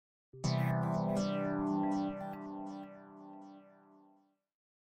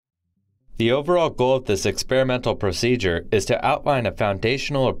The overall goal of this experimental procedure is to outline a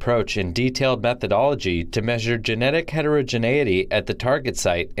foundational approach and detailed methodology to measure genetic heterogeneity at the target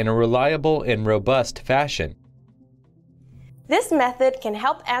site in a reliable and robust fashion. This method can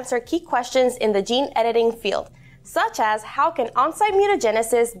help answer key questions in the gene editing field, such as how can onsite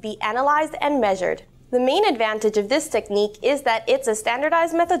mutagenesis be analyzed and measured. The main advantage of this technique is that it's a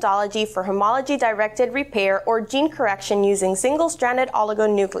standardized methodology for homology-directed repair or gene correction using single-stranded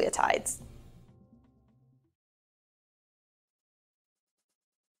oligonucleotides.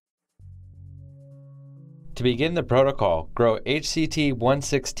 To begin the protocol, grow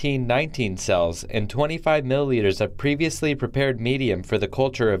HCT11619 cells in 25 milliliters of previously prepared medium for the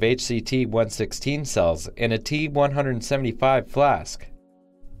culture of HCT116 cells in a T175 flask.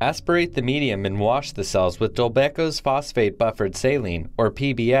 Aspirate the medium and wash the cells with Dolbeco's phosphate buffered saline, or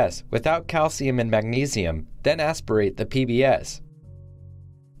PBS, without calcium and magnesium, then aspirate the PBS.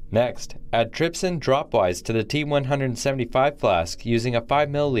 Next, add trypsin dropwise to the T175 flask using a 5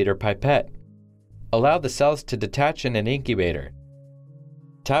 milliliter pipette. Allow the cells to detach in an incubator.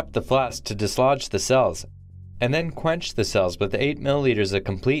 Tap the flask to dislodge the cells, and then quench the cells with 8 milliliters of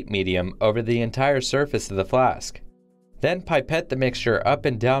complete medium over the entire surface of the flask. Then pipette the mixture up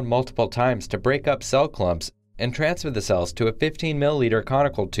and down multiple times to break up cell clumps and transfer the cells to a 15 milliliter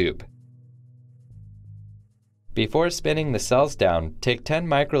conical tube. Before spinning the cells down, take 10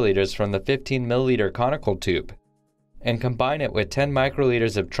 microliters from the 15 milliliter conical tube and combine it with 10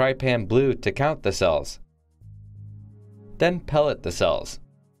 microliters of trypan blue to count the cells. Then pellet the cells.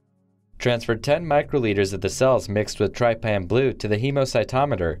 Transfer 10 microliters of the cells mixed with trypan blue to the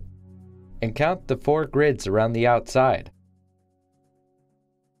hemocytometer and count the 4 grids around the outside.